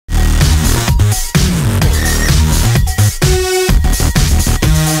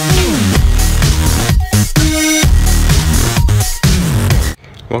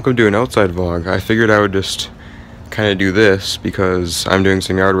welcome to an outside vlog. I figured I would just kind of do this because I'm doing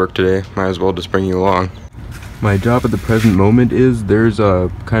some yard work today. Might as well just bring you along. My job at the present moment is there's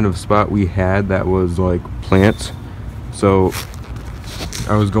a kind of spot we had that was like plants. So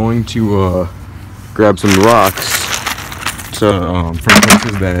I was going to grab some rocks from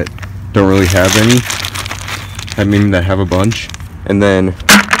places that don't really have any. I mean that have a bunch, and then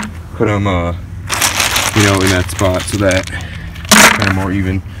put them you know, in that spot so that it's kind of more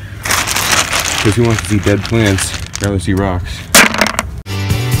even. Because who wants to see dead plants? I'd rather see rocks.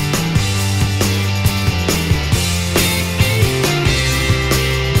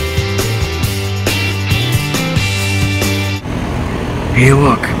 Hey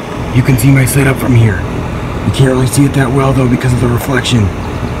look, you can see my setup from here. You can't really see it that well though because of the reflection.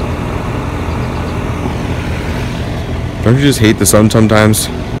 Don't you just hate the sun sometimes?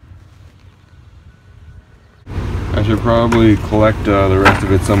 I should probably collect the rest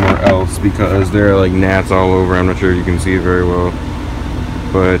of it somewhere else because there are like gnats all over. I'm not sure you can see it very well,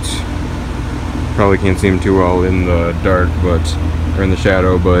 but probably can't see them too well in the dark, or in the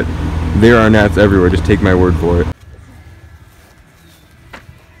shadow, but there are gnats everywhere. Just take my word for it.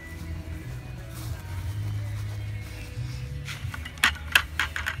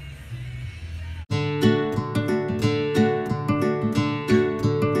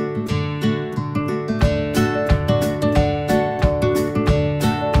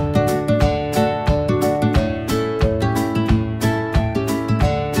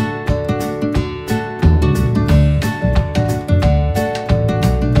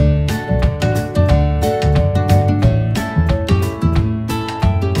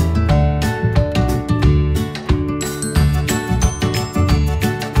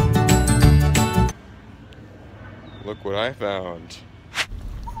 Look what I found.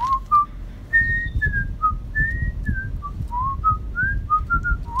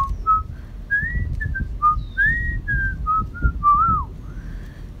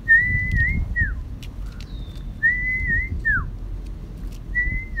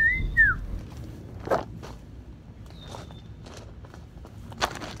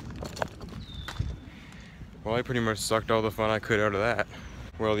 Well, I pretty much sucked all the fun I could out of that.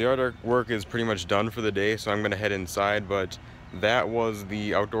 Well, the yard work is pretty much done for the day, so I'm gonna head inside, but that was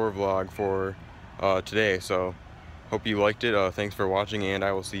the outdoor vlog for today, so hope you liked it. Thanks for watching, and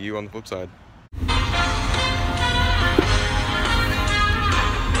I will see you on the flip side.